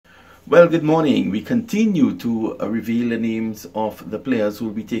Well, good morning. We continue to reveal the names of the players who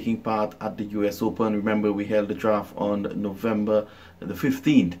will be taking part at the US Open. Remember, we held the draft on November the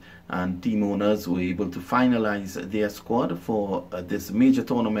 15th, and team owners were able to finalize their squad for this major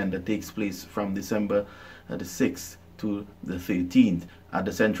tournament that takes place from December the 6th to the 13th at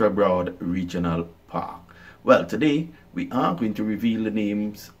the Central Broad Regional Park. Well, today we are going to reveal the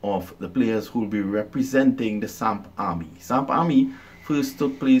names of the players who will be representing the Samp Army. Samp Army first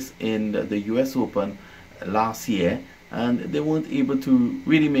took place in the US Open last year, and they weren't able to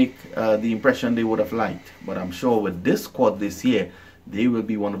really make the impression they would have liked. But I'm sure with this squad this year, they will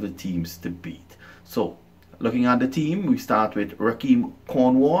be one of the teams to beat. So, looking at the team, we start with Rakeem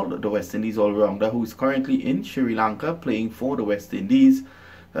Cornwall, the West Indies all-rounder, who is currently in Sri Lanka playing for the West Indies.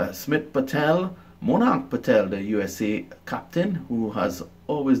 Smith Patel, Monarch Patel, the USA captain, who has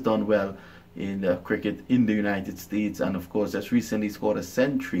always done well in cricket in the United States, and of course has recently scored a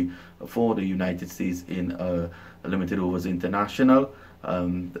century for the United States in a limited overs international.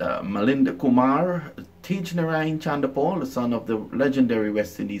 Milind Kumar, Tej Chandapal, the son of the legendary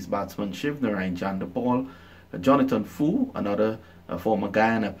West Indies batsman Shiv Narayan Chandapal. Jonathan Fu, another former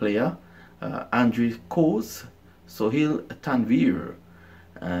Guyana player. Andre Kose, Sohail Tanvir,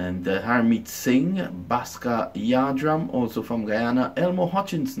 and Harmeet Singh, Bhaskar Yardram, also from Guyana. Elmo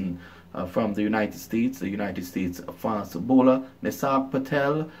Hutchinson from the United States fast bowler. Nisar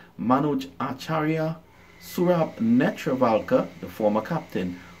Patel, Manoj Acharya, Surab Netravalkar, the former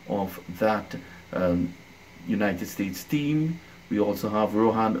captain of that United States team. We also have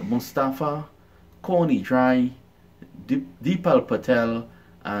Rohan Mustafa, Koni Dry, Deepal Patel,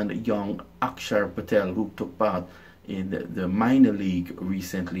 and young Akshar Patel, who took part in the minor league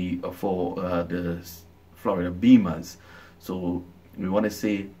recently for the Florida Beamers. So we want to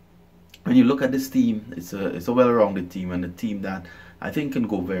say, when you look at this team, it's a well-rounded team, and a team that I think can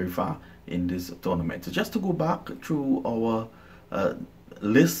go very far in this tournament. So just to go back through our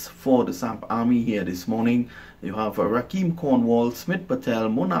list for the Samp Army here this morning, you have Rakeem Cornwall, Smith Patel,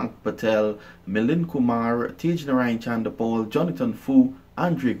 Monarch Patel, Milind Kumar, Tej Narayan Chandapal, Jonathan Fu,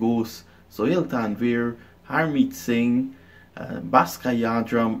 Andre Kose, Sohail Tanvir, Harmeet Singh, Bhaskar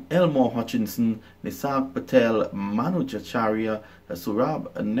Yardram, Elmore Hutchinson, Nisar Patel, Manoj Acharya,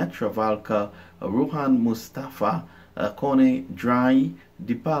 Surab Netravalkar, Rohan Mustafa, Kone Dry,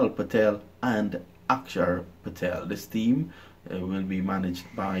 Deepal Patel, and Akshar Patel. This team will be managed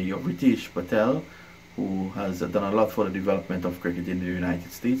by Ritesh Patel, who has done a lot for the development of cricket in the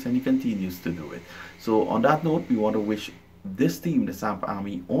United States, and he continues to do it. So on that note, we want to wish this team, the Samp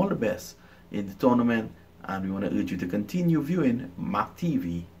Army, all the best in the tournament, and we want to urge you to continue viewing MAQ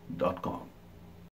TV.com.